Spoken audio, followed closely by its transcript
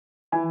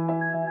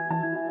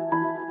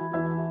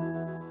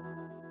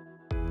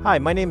Hi,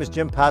 my name is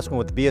Jim Pasquin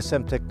with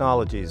BSM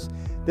Technologies.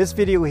 This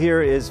video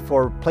here is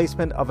for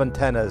placement of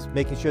antennas,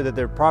 making sure that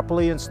they're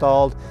properly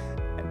installed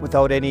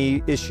without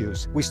any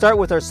issues. We start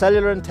with our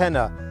cellular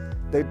antenna.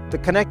 The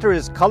connector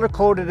is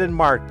color-coded and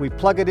marked. We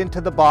plug it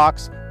into the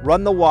box,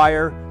 run the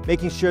wire,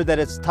 making sure that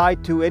it's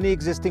tied to any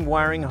existing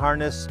wiring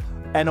harness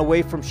and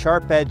away from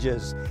sharp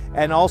edges.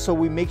 And also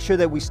we make sure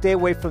that we stay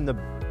away from the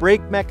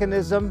brake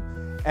mechanism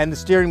and the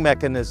steering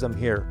mechanism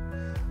here.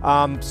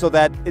 So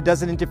that it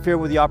doesn't interfere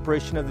with the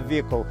operation of the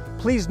vehicle.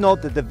 Please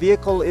note that the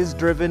vehicle is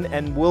driven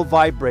and will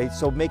vibrate,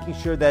 so making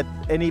sure that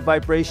any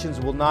vibrations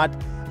will not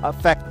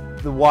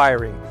affect the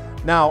wiring.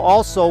 Now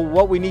also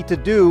what we need to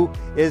do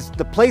is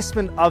the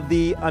placement of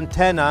the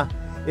antenna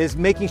is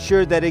making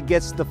sure that it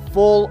gets the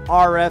full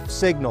RF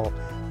signal.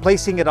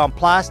 Placing it on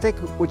plastic,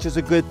 which is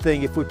a good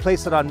thing. If we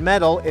place it on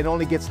metal, it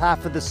only gets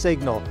half of the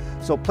signal.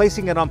 So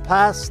placing it on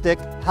plastic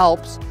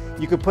helps.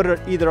 You can put it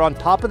either on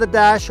top of the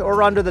dash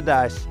or under the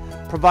dash,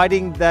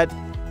 providing that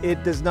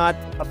it does not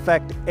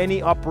affect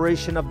any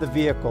operation of the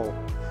vehicle.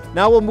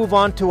 Now we'll move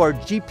on to our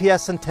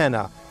GPS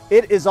antenna.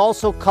 It is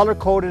also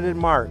color-coded and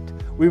marked.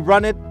 We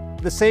run it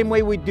the same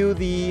way we do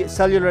the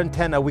cellular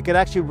antenna. We could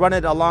actually run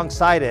it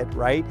alongside it,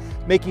 right?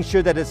 Making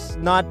sure that it's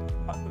not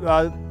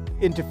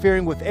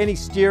interfering with any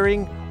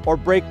steering or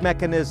brake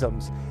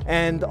mechanisms,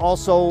 and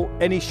also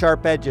any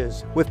sharp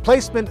edges. With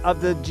placement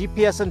of the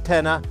GPS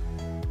antenna,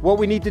 what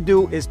we need to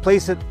do is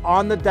place it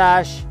on the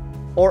dash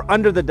or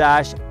under the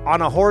dash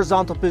on a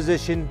horizontal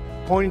position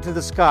pointing to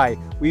the sky.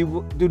 We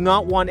do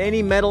not want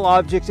any metal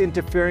objects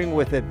interfering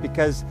with it,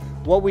 because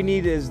what we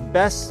need is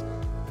best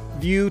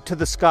view to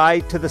the sky,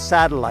 to the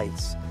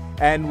satellites.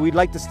 And we'd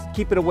like to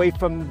keep it away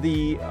from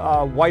the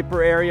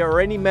wiper area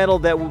or any metal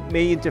that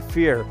may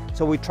interfere.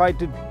 So we try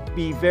to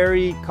be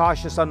very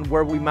cautious on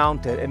where we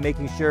mount it and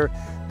making sure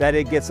that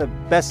it gets the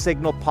best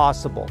signal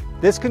possible.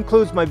 This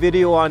concludes my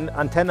video on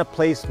antenna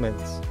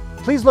placements.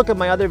 Please look at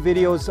my other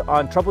videos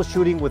on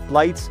troubleshooting with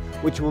lights,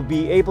 which will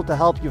be able to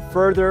help you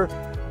further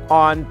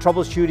on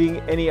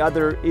troubleshooting any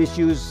other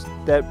issues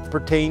that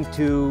pertain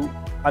to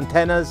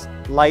antennas,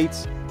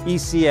 lights,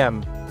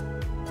 ECM.